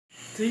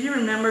Do you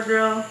remember,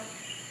 girl,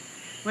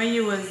 when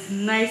you was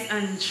nice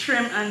and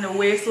trim and the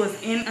waist was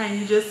in and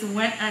you just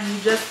went and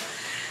you just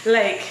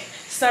like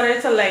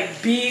started to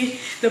like be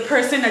the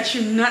person that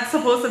you're not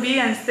supposed to be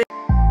and stay?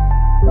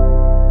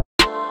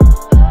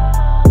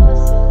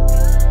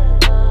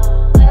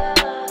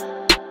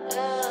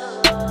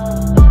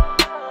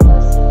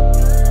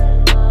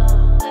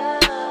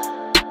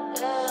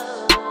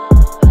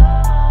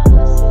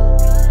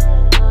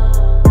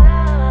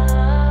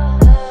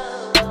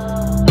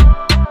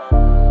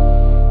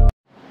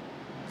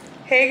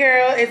 Hey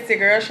girl, it's your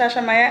girl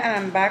ShaShamiah and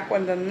I'm back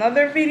with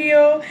another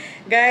video.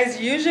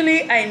 Guys,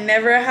 usually I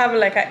never have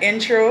like an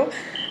intro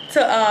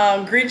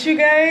to greet you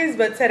guys,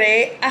 but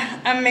today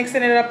I'm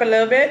mixing it up a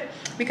little bit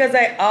because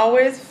I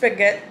always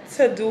forget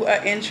to do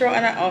an intro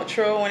and an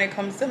outro when it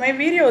comes to my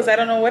videos. I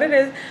don't know what it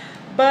is,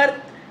 but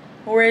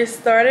we're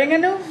starting a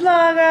new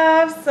vlog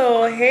off.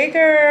 So hey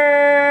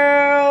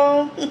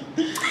girl,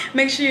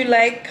 make sure you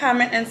like,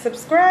 comment and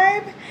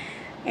subscribe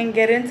and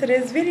get into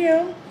this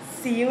video.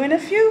 See you in a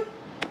few.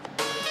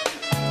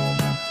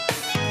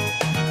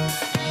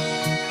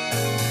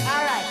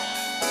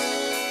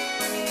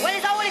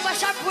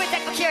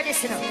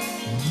 This, you know.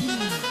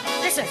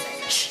 Listen,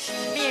 shh,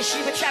 me and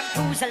she would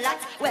shampoos a lot.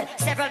 Well,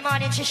 several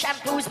mornings she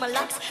shampoos my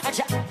locks and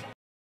she...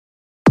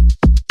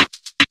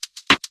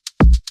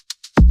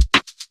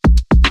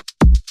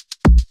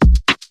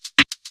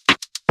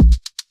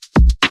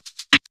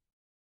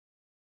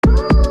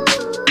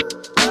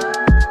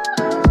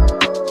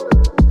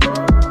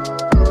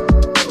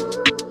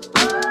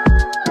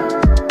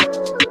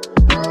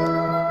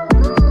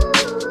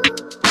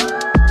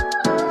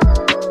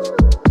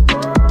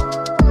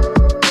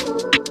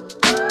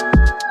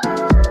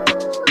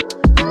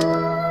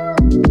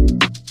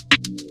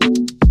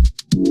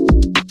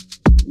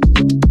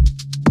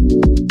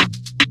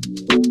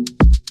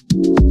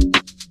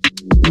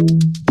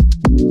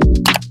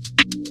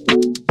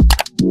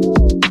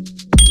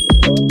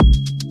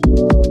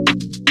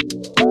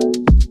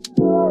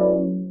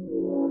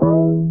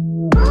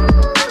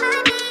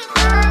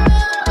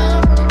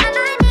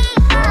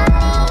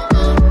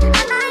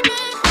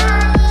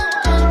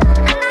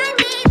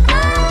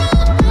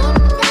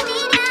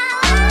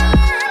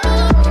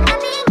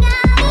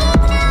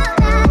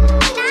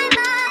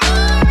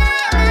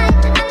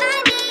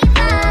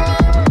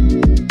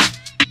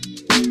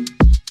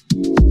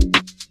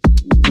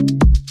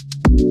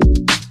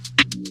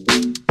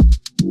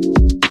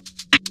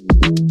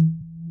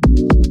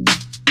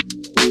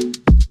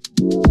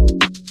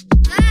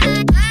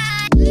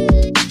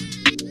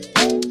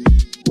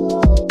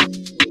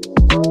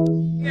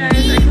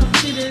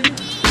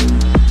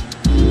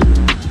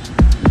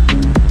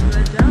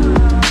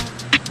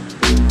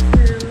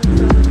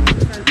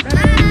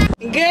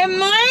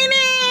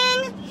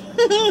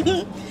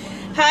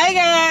 Hi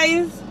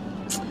guys,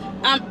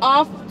 I'm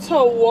off to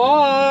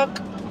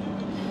walk.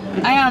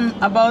 I am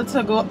about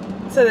to go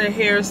to the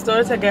hair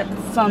store to get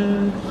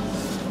some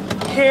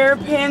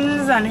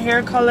hairpins and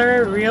hair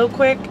color real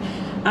quick,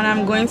 and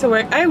I'm going to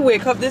work. I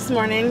wake up this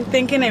morning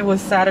thinking it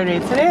was Saturday.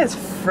 Today is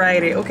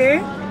Friday, okay?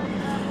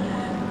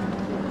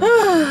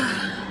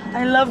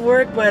 I love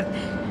work, but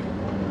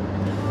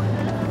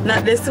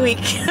not this week.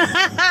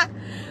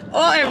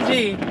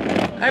 OMG.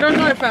 I don't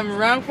know if I'm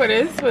wrong for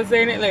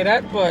saying it like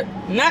that, but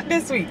not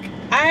this week.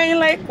 I ain't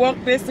like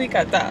work this week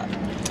at all.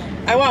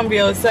 I want to be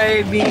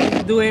outside, be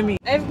doing me.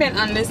 I've been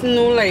on this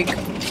new like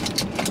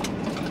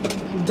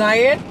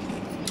diet.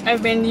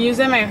 I've been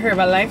using my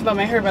Herbalife, but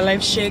my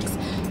Herbalife shakes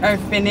are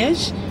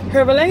finished.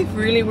 Herbalife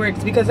really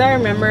works because I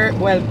remember,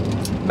 well,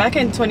 back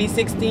in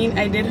 2016,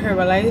 I did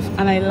Herbalife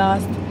and I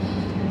lost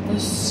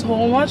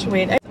so much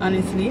weight,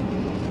 honestly.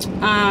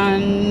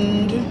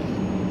 And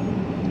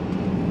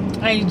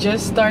I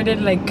just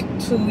started like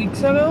 2 weeks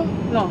ago.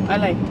 No,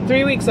 like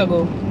 3 weeks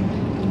ago.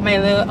 My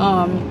little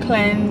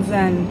cleanse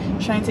and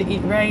trying to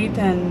eat right,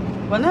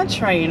 and well, not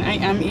trying. I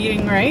am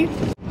eating right,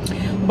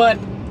 but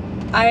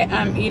I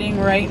am eating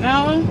right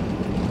now.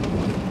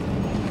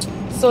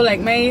 So like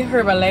my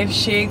Herbalife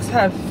shakes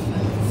have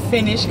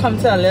finished, come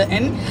to a little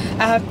end.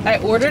 I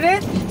ordered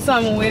it, so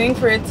I'm waiting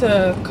for it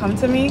to come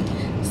to me.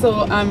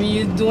 So I'm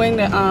doing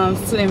the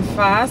Slim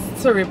Fast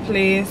to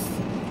replace.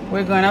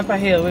 We're going up a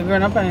hill. We're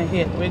going up on a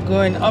hill. We're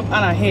going up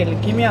on a hill.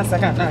 Give me a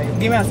second now.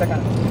 Give me a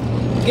second.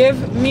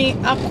 Give me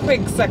a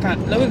quick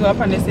second. Let me go up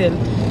on this hill.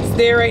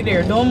 Stay right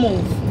there. Don't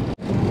move.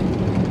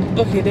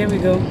 Okay, there we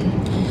go.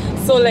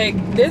 So like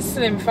this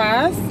Slim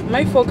Fast,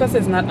 my focus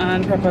is not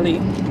on properly.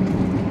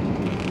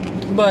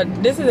 But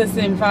this is a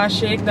Slim Fast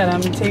shake that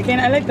I'm taking.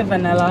 I like the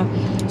vanilla.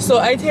 So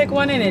I take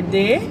one in a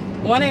day,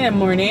 one in the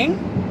morning.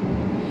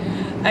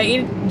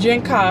 I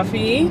drink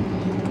coffee.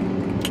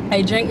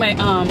 I drink my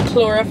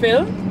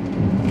chlorophyll.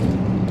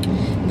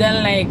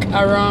 Then like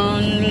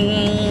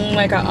around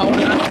like an hour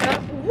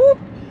after, whoop.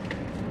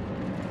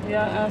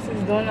 Yeah,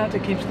 asses don't have to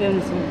keep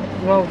still. So,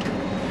 wow.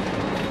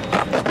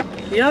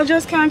 Y'all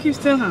just can't keep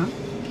still, huh?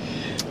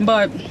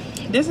 But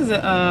this is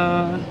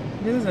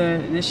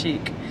the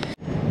shake.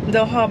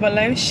 The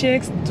Herbalife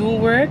shakes do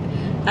work,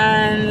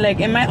 and like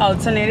in my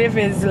alternative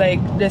is like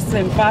the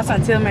Slim Fast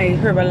until my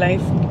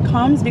Herbalife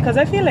comes, because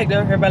I feel like the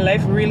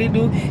Herbalife really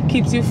do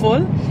keeps you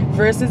full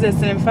versus the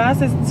Slim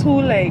Fast is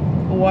too like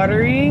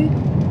watery.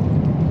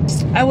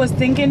 I was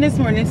thinking this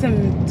morning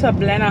to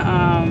blend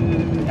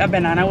a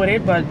banana with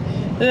it, but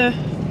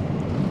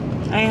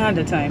I ain't had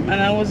the time,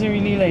 and I wasn't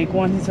really like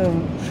wanting to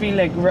feel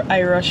like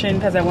I rushing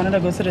because I wanted to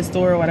go to the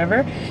store or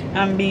whatever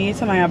and be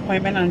to my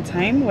appointment on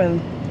time, well,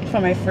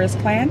 for my first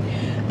client.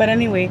 But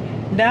anyway,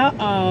 that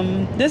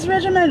this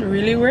regimen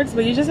really works,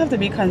 but you just have to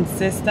be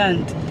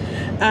consistent.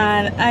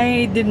 And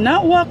I did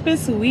not walk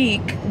this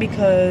week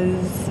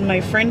because my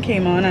friend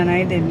came on and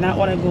I did not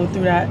want to go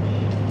through that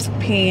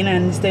pain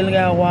and still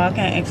gotta walk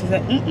and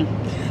exercise.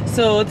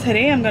 So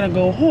today I'm gonna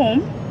go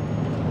home.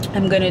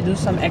 I'm gonna do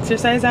some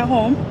exercise at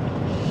home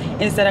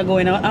instead of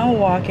going out and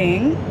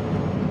walking.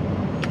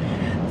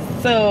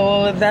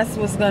 So that's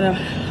what's gonna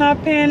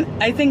happen.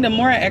 I think the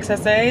more I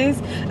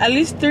exercise, at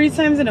least 3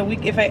 times in a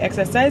week, if I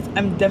exercise,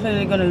 I'm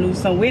definitely gonna lose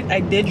some weight. I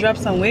did drop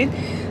some weight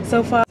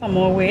so far, some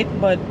more weight,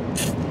 but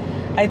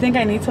I think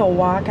I need to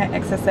walk and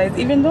exercise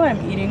even though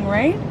I'm eating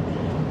right.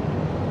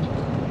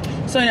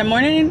 So in the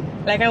morning,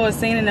 like I was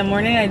saying, in the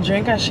morning I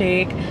drink a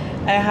shake.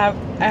 I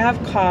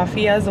have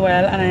coffee as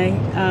well, and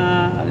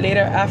I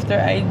later after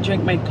I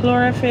drink my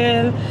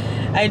chlorophyll.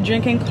 I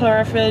drinking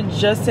chlorophyll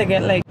just to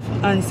get like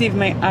and see if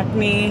my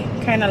acne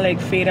kind of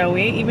like fade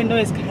away, even though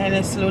it's kind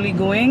of slowly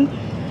going.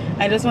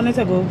 I just wanted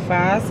to go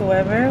fast.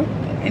 However,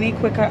 any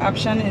quicker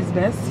option is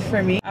best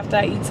for me. After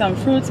I eat some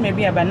fruits,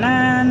 maybe a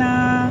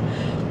banana,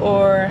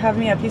 or have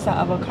me a piece of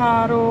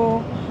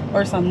avocado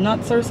or some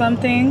nuts or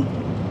something.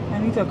 I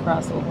need to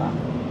cross over.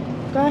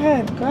 Go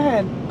ahead, go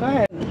ahead, go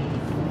ahead.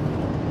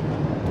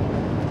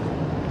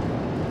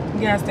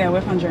 You gotta stay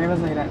away from drivers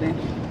like that then.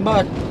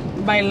 But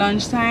by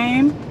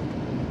lunchtime,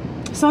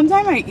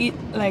 sometimes I eat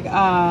like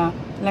a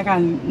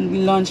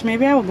lunch.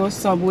 Maybe I will go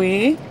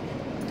Subway,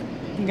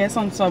 get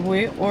some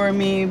Subway, or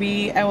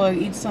maybe I will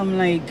eat some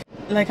like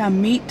a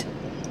meat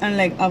and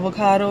like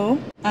avocado,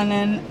 and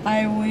then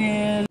I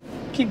will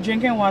keep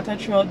drinking water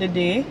throughout the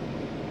day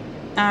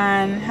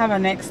and have a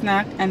next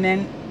snack, and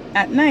then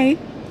at night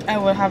I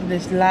will have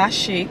this last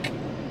shake,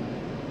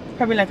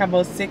 probably like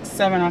about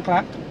 6-7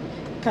 o'clock,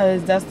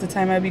 because that's the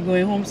time I'll be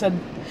going home. So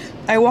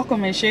I walk on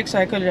my shake so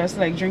I could just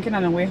like drink it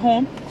on the way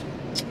home.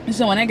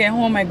 So when I get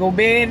home, I go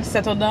bathe,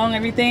 settle down,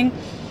 everything,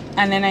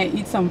 and then I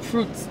eat some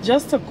fruits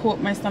just to coat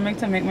my stomach,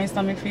 to make my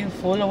stomach feel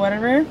full or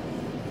whatever.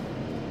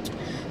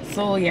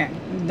 So yeah,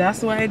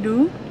 that's what I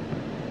do.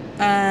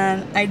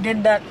 And I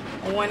did that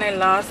when I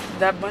lost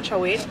that bunch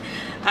of weight.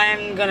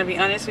 I'm gonna be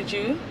honest with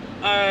you,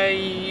 I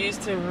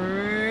used to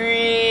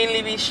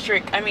really be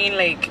strict. I mean,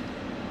 like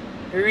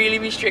really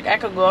be strict. I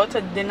could go out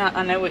to dinner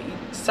and I would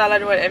eat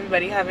salad with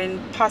everybody having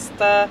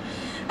pasta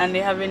and they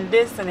having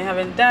this and they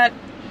having that.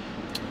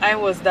 I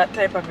was that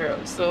type of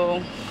girl.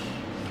 So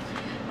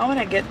I want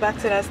to get back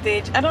to that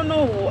stage. I don't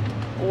know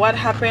what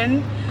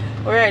happened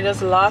where I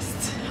just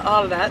lost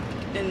all that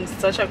in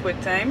such a quick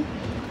time,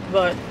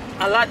 but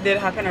a lot did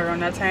happen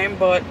around that time.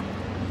 But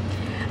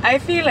I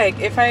feel like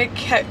if I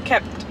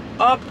kept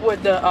up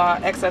with the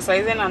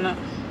exercising on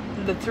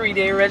the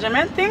 3-day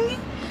regimen thing,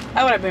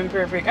 I would have been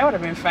perfect. I would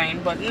have been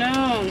fine. But no,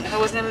 I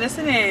wasn't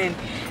listening.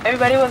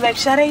 Everybody was like,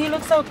 Shade, you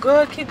look so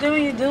good, keep doing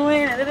what you're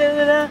doing, da, da,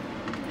 da, da.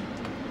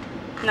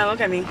 Now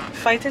look at me,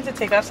 fighting to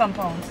take off some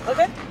pounds,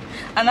 okay?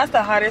 And that's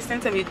the hardest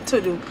thing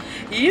to do.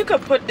 You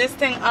could put this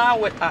thing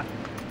on with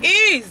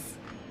ease,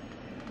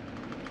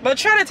 but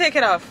try to take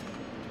it off.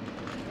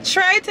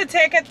 Try to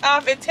take it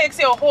off. It takes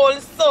your whole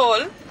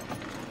soul.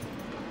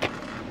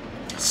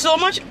 So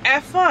much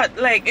effort.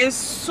 Like, it's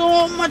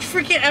so much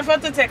freaking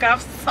effort to take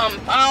off some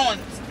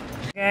pounds.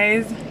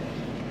 Guys,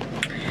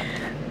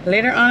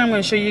 later on I'm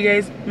going to show you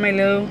guys my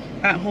little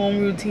at-home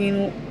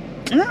routine.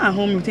 Not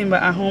at-home routine,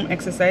 but at-home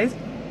exercise.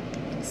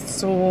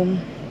 So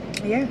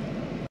yeah,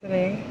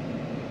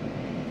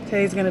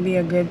 today's gonna be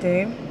a good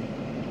day.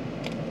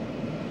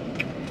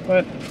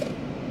 But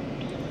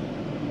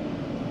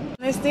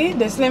honestly,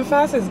 the Slim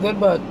Fast is good,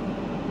 but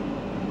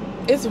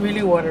it's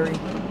really watery.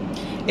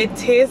 It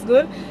tastes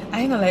good.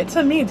 I ain't gonna lie,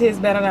 to me it tastes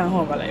better than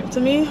Herbalife. To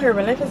me,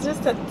 Herbalife is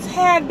just a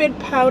tad bit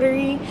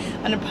powdery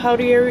on the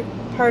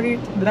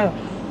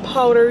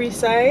powdery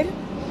side,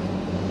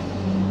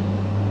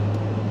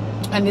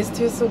 and this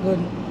tastes so good.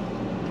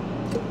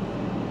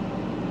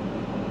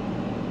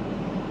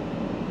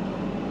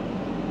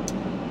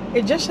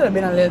 It just should have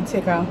been a little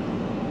thicker,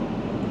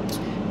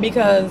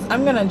 because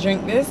I'm gonna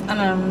drink this and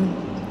I'm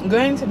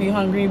going to be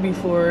hungry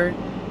before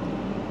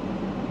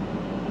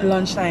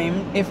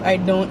lunchtime if I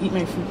don't eat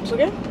my fruits,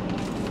 okay?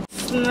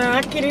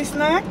 Snackity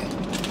snack.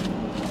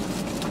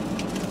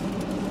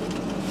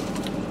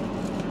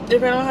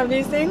 If I don't have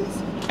these things,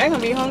 I'm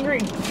gonna be hungry.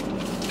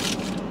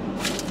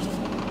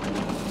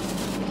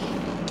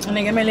 And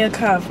I get my little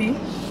coffee.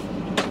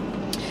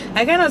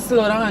 I cannot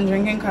slow down on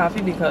drinking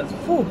coffee because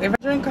if I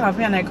drink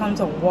coffee and I come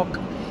to walk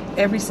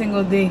every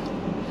single day,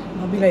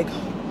 I'll be like,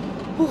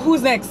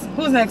 who's next?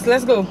 Who's next?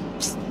 Let's go.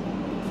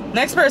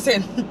 Next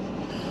person.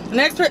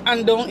 Next person.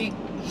 And don't eat.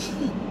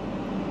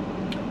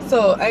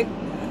 So I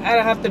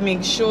have to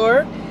make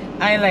sure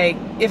I like,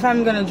 if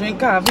I'm gonna drink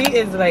coffee,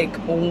 it's like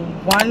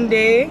one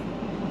day,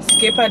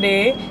 skip a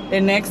day,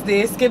 the next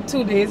day, skip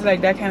 2 days,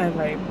 like that kind of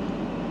vibe.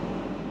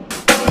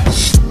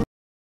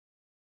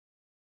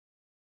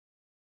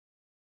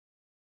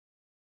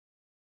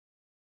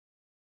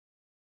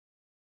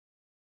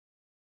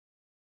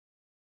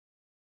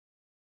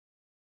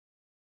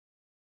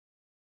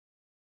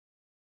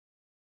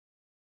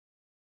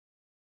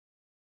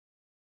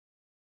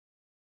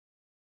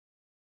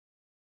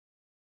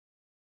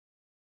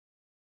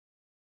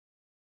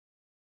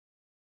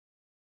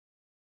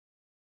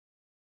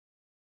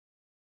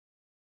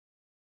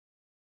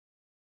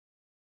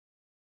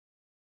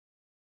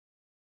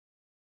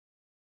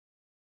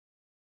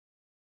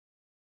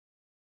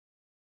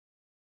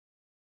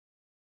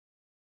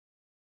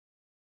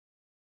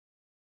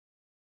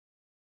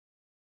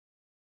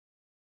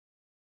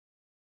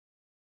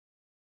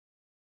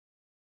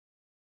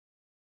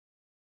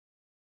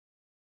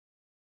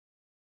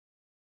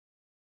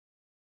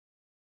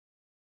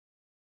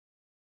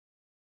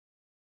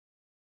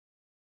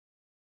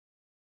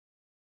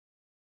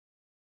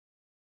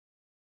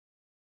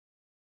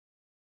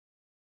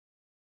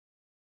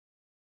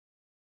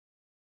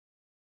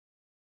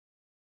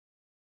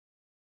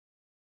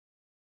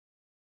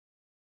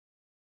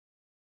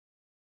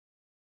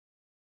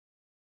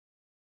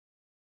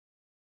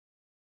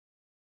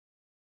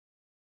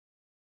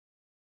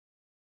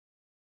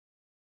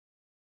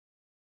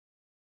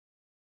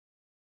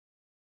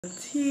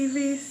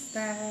 TV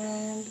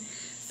stand.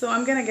 So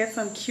I'm gonna get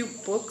some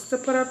cute books to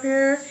put up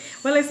here.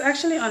 Well, it's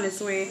actually on its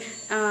way,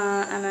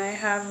 and I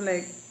have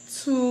like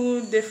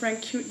 2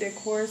 different cute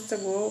decors to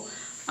go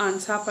on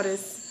top of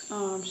this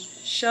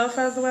shelf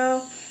as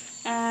well.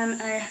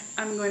 And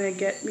I'm going to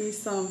get me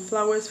some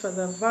flowers for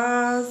the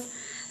vase.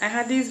 I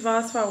had these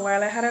vases for a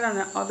while. I had it on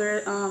the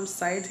other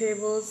side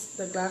tables,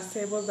 the glass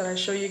tables that I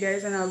show you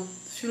guys in a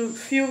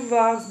few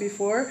vlogs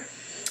before,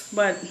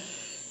 but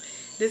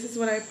this is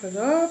what I put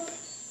up.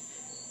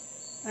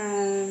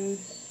 And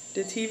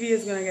the TV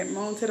is gonna get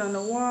mounted on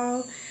the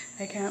wall.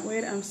 I can't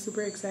wait. I'm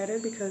super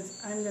excited because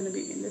I'm gonna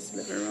be in this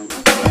living room.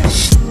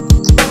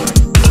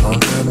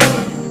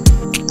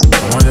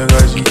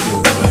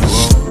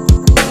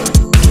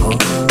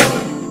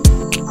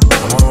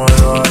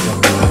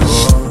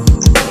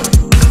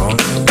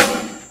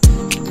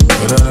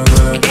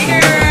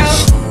 Hey girl!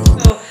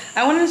 So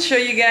I want to show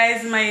you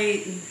guys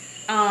my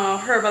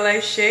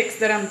Herbalife shakes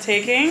that I'm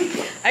taking.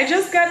 I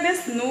just got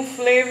this new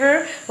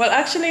flavor. Well,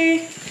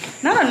 actually,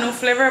 not a new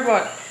flavor,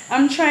 but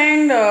I'm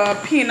trying the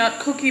peanut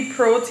cookie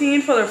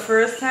protein for the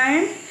first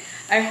time.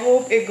 I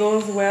hope it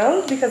goes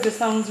well because it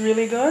sounds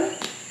really good.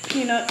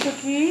 Peanut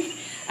cookie.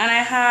 And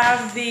I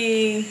have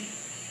the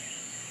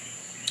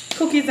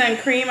cookies and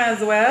cream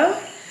as well.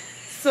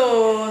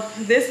 So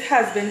this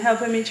has been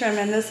helping me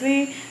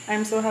tremendously.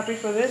 I'm so happy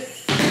for this.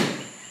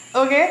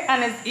 Okay,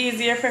 and it's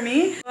easier for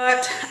me.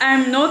 But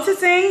I'm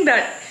noticing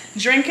that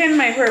drinking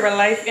my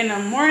Herbalife in the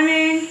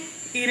morning,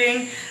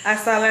 eating a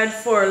salad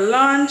for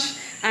lunch,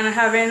 and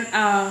having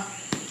a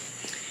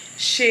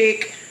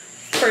shake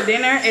for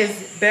dinner is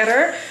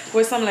better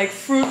with some like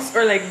fruits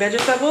or like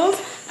vegetables,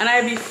 and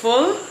I be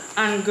full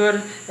and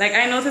good. Like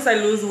I notice I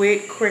lose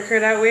weight quicker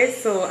that way,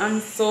 so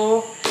I'm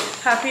so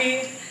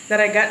happy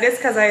that I got this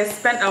because I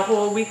spent a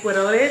whole week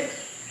without it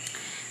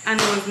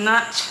and it was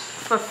not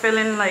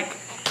fulfilling like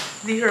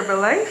the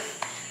Herbalife.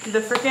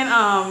 The freaking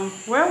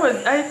where was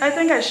I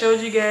think I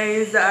showed you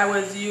guys that I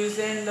was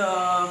using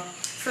the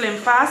Slim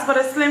Fast, but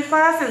a Slim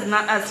Fast is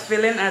not as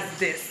filling as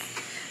this.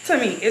 To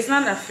me, it's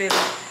not a filling.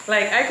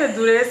 Like I could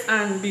do this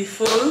and be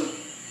full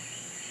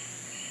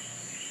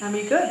and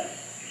be good.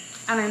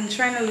 And I'm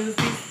trying to lose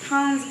these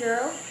pounds,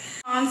 girl.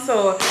 And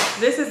so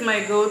this is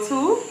my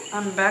go-to.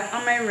 I'm back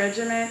on my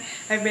regimen.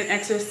 I've been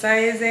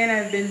exercising.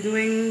 I've been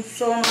doing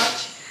so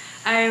much.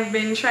 I've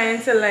been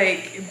trying to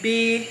like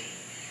be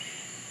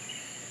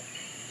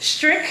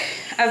strict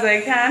as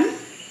I can.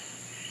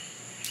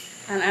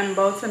 And I'm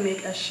about to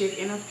make a shake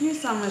in a few,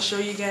 so I'm going to show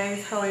you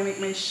guys how I make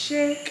my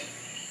shake.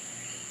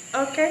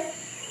 Okay?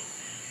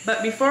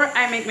 But before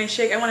I make my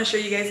shake, I want to show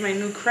you guys my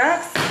new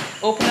cracks.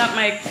 Open up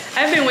my...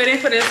 I've been waiting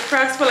for this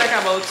cracks for like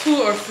about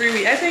 2 or 3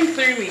 weeks. I think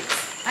 3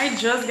 weeks. I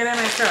just get in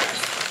my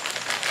cracks.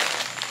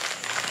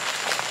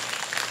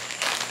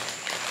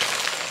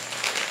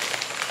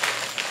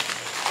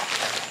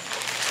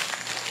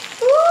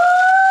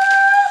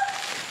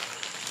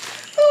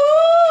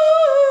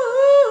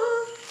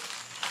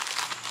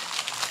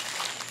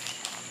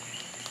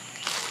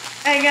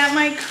 I got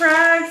my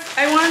cracks.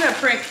 I wanted a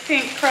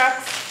pink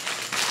cracks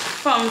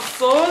from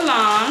so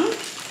long,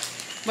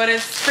 but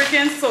it's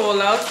freaking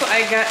sold out, so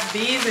I got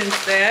these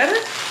instead.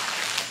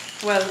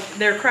 Well,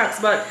 they're cracks,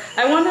 but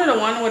I wanted the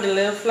one with a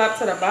little flap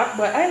to the back,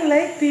 but I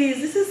like these.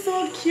 This is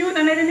so cute,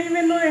 and I didn't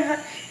even know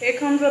it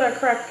comes with a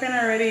crack pin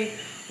already.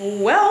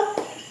 Well,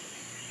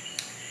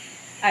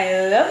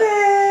 I love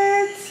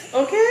it.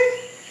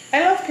 Okay? I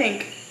love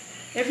pink.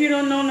 If you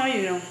don't know, now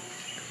you know.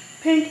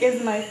 Pink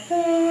is my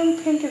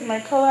thing. Pink is my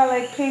color. I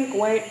like pink,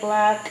 white,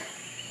 black.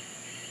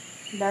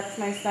 That's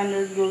my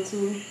standard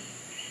go-to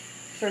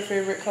for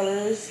favorite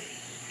colors.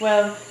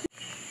 Well,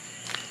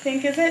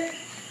 pink is it?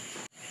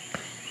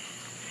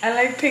 I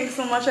like pink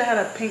so much I had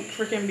a pink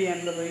freaking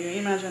BMW.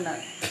 Imagine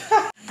that.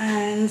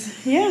 And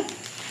yeah,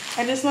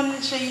 I just wanted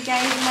to show you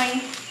guys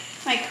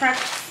my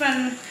crepes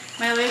and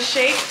my little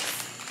shakes.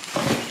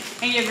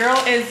 And your girl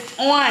is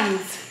on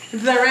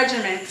the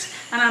regiment.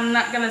 And I'm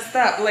not gonna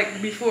stop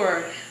like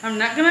before. I'm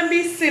not gonna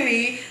be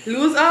silly,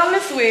 lose all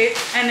this weight,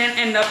 and then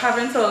end up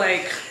having to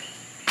like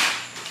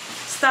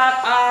start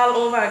all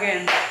over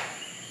again.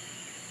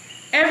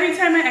 Every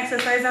time I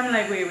exercise, I'm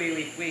like,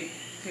 wait.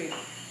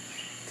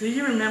 Do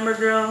you remember,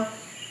 girl,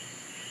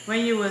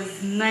 when you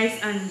was nice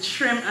and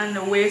trim and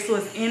the waist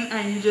was in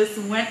and you just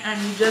went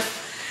and you just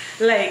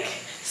like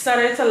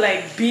started to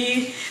like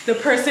be the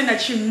person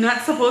that you're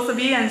not supposed to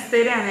be and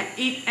stay there and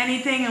eat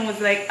anything and was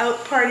like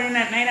out partying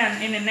at night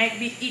and in the night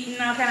be eating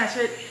all kind of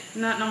shit?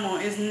 Not no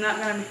more. It's not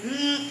gonna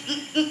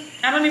be.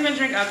 I don't even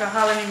drink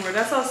alcohol anymore.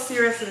 That's how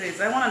serious it is.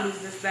 I want to lose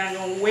this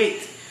dang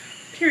weight.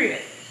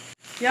 Period.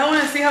 Y'all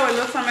want to see how it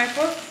looks on my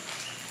foot?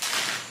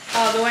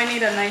 Although I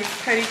need a nice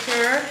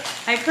pedicure.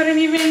 I couldn't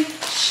even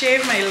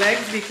shave my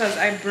legs because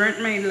I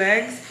burnt my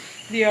legs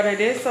the other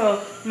day,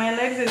 so my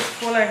legs is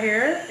full of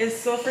hair. It's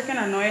so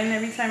freaking annoying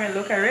every time I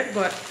look at it,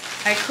 but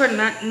I could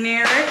not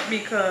near it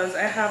because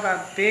I have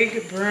a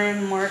big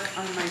burn mark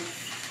on my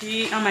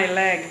feet, on my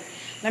leg.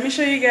 Let me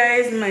show you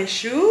guys my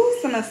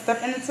shoes. I'm gonna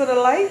step into the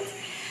light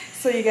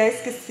so you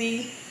guys can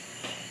see.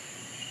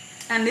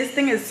 And this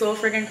thing is so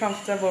freaking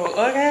comfortable,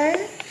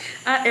 okay?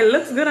 It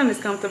looks good and it's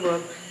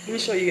comfortable. Let me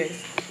show you guys.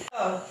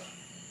 Oh,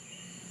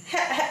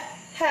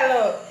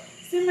 hello.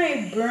 See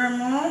my burn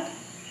mark?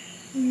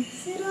 You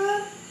see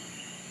that?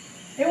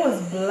 It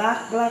was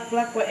black,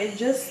 but it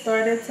just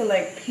started to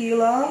like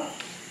peel off.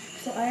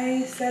 So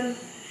I said,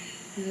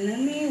 let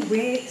me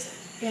wait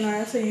in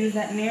order to use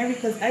that nair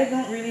because I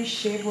don't really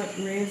shave with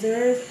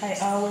razors. I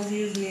always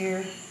use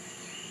nair.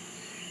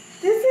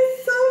 This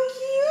is so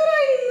cute.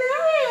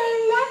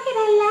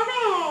 I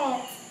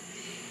love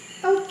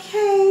it.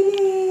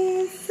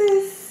 Okay,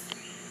 sis.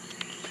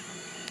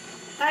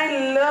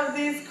 I love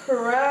these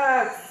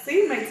Crocs.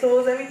 See my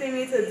toes, everything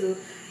needs to do.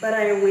 But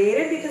I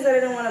waited because I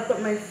didn't want to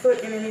put my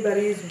foot in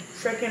anybody's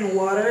freaking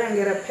water and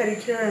get a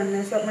pedicure and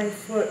mess up my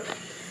foot.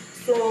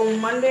 So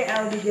Monday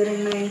I'll be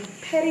getting my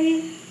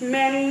pedi,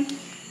 mani,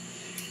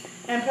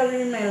 and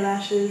probably my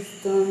lashes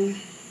done.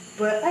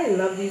 But I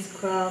love these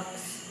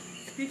Crocs.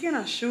 Speaking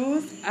of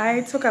shoes,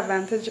 I took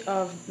advantage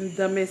of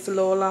the Miss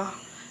Lola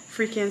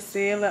freaking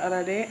sale the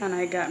other day and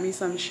I got me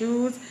some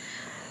shoes.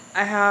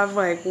 I have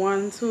like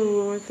 1,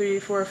 2, 3,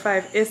 4,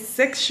 5. It's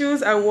 6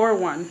 shoes. I wore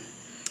one.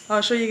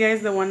 I'll show you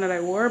guys the one that I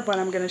wore, but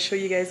I'm gonna show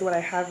you guys what I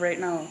have right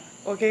now.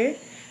 Okay?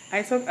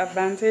 I took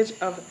advantage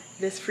of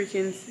this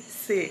freaking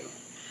sale.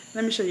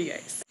 Let me show you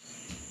guys.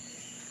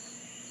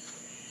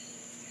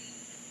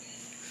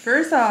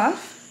 First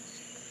off,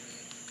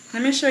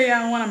 let me show you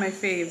one of my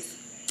faves.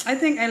 I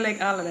think I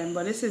like all of them,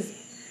 but this is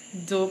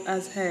dope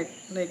as heck.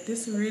 Like,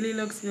 this really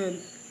looks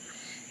good.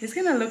 It's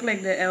gonna look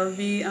like the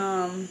LV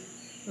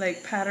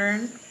like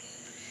pattern,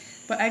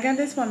 but I got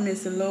this from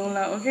Miss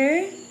Lola.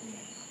 Okay,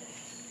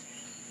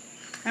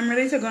 I'm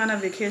ready to go on a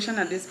vacation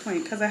at this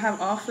point because I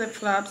have all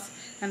flip-flops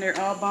and they're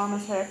all bomb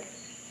as heck.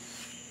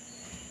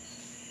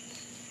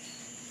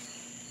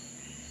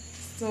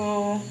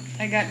 So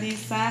I got these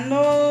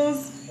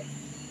sandals.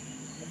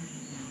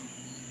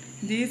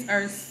 These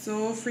are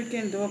so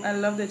freaking dope. I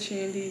love the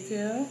chain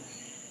detail,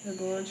 the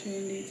gold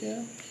chain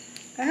detail.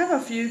 I have a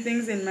few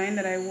things in mind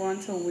that I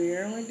want to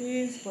wear with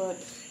these, but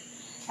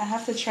I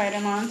have to try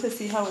them on to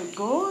see how it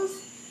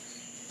goes.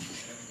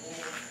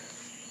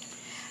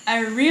 I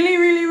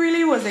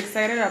really was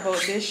excited about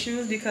these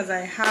shoes because I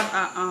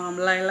have a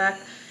lilac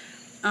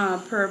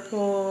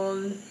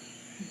purple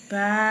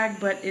bag,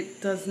 but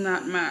it does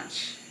not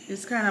match.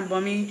 It's kind of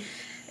bummy.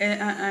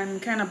 I'm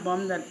kind of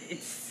bummed that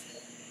it's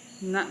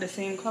not the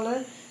same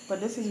color,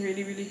 but this is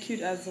really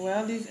cute as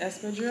well. These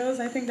espadrilles,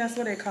 I think that's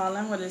what they call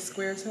them, with a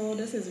square toe.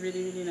 This is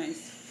really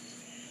nice.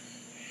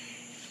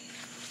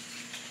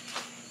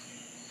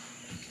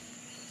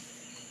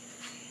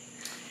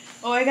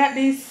 Oh, I got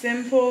these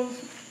simple.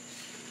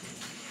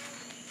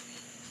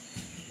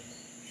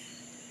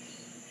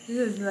 This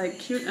is like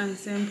cute and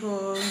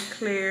simple,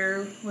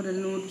 clear with a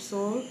nude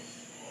sole.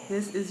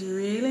 This is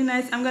really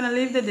nice. I'm gonna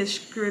leave the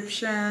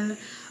description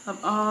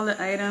of all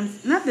the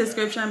items, not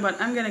description,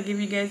 but I'm gonna give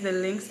you guys the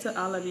links to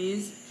all of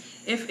these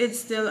if it's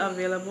still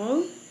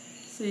available,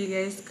 so you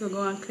guys could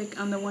go and click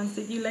on the ones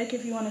that you like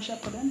if you want to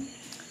shop for them.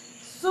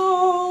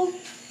 So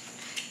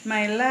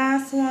my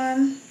last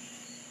one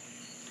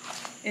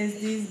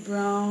is these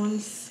brown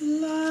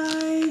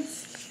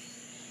slides.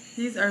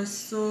 These are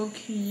so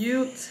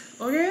cute.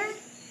 Okay,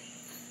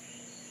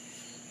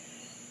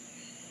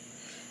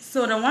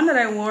 so the one that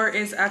I wore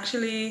is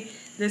actually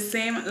the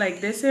same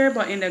like this here,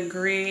 but in the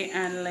gray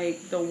and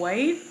like the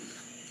white.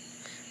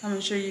 I'm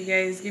gonna show you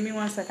guys. Give me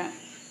 1 second.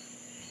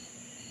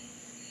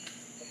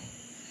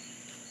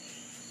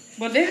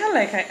 But they had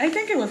like, I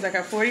think it was like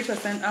a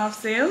 40%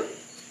 off sale.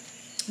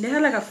 They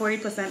had like a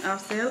 40%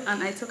 off sale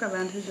and I took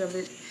advantage of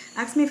it.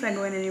 Ask me if I'm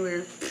going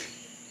anywhere.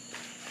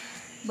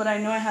 But I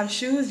know I have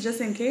shoes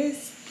just in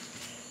case.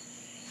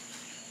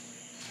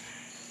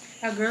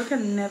 A girl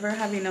can never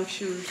have enough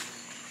shoes.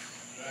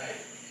 Right.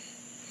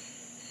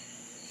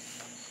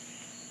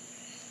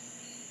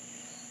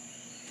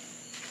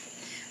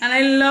 And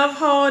I love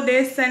how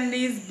they send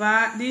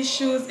these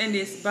shoes in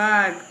this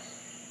bag.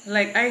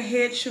 Like, I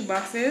hate shoe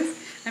boxes.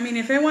 I mean,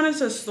 if I wanted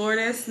to store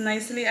this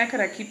nicely, I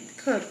could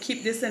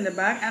keep this in the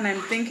bag, and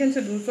I'm thinking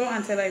to do so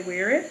until I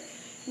wear it.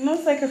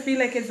 Almost like I feel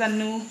like it's a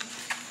new,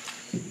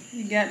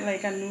 you get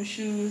like a new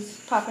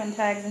shoes, popping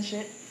tags and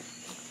shit.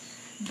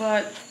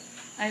 But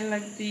I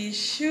like these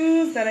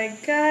shoes that I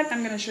got.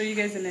 I'm gonna show you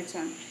guys the next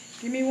one.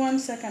 Give me 1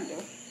 second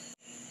though.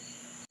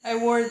 I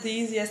wore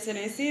these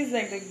yesterday. See, it's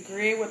like the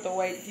gray with the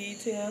white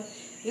detail.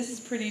 This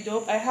is pretty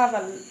dope. I have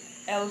a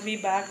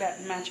LV bag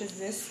that matches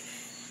this.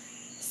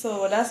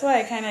 So that's why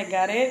I kind of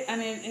got it.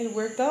 And it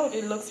worked out.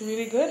 It looks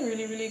really good.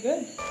 Really, really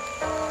good.